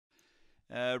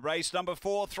Race number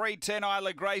 4, 310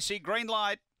 Isla Gracie. Green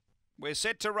light. We're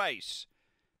set to race.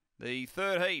 The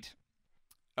third heat.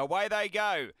 Away they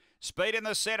go. Speed in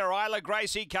the centre. Isla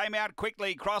Gracie came out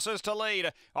quickly. Crosses to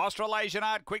lead. Australasian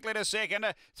Art quickly to second.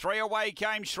 3 away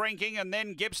came Shrinking, and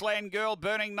then Gippsland Girl,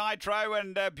 Burning Nitro,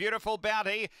 and Beautiful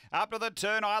Bounty. Up to the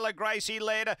turn, Isla Gracie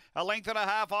led. A length and a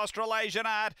half, Australasian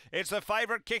Art. It's the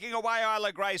favourite kicking away,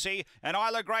 Isla Gracie. And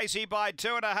Isla Gracie by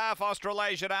 2.5,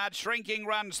 Australasian Art. Shrinking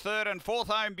runs third, and fourth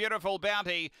home, Beautiful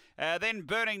Bounty. Then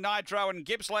Burning Nitro and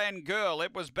Gippsland Girl.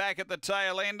 It was back at the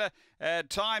tail end.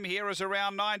 Time here is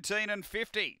around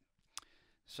 19:50.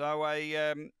 So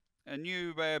a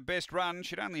new best run.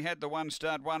 She'd only had the 1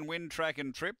 start, 1 win track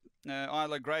and trip,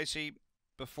 Isla Gracie,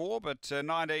 before, but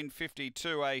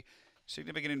 19:52, a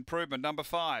significant improvement. Number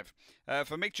 5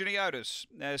 for Mick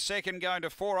Giniotis. Second going to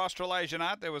 4, Australasian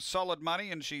Art. There was solid money,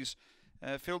 and she's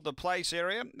filled the place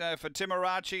area for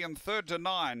Timarachi, and third to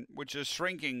 9, which is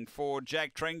Shrinking for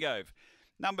Jack Trengove.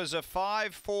 Numbers are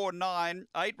 5, 4, 9,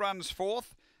 8 runs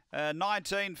fourth,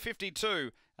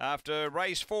 19:52 after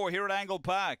race 4 here at Angle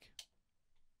Park.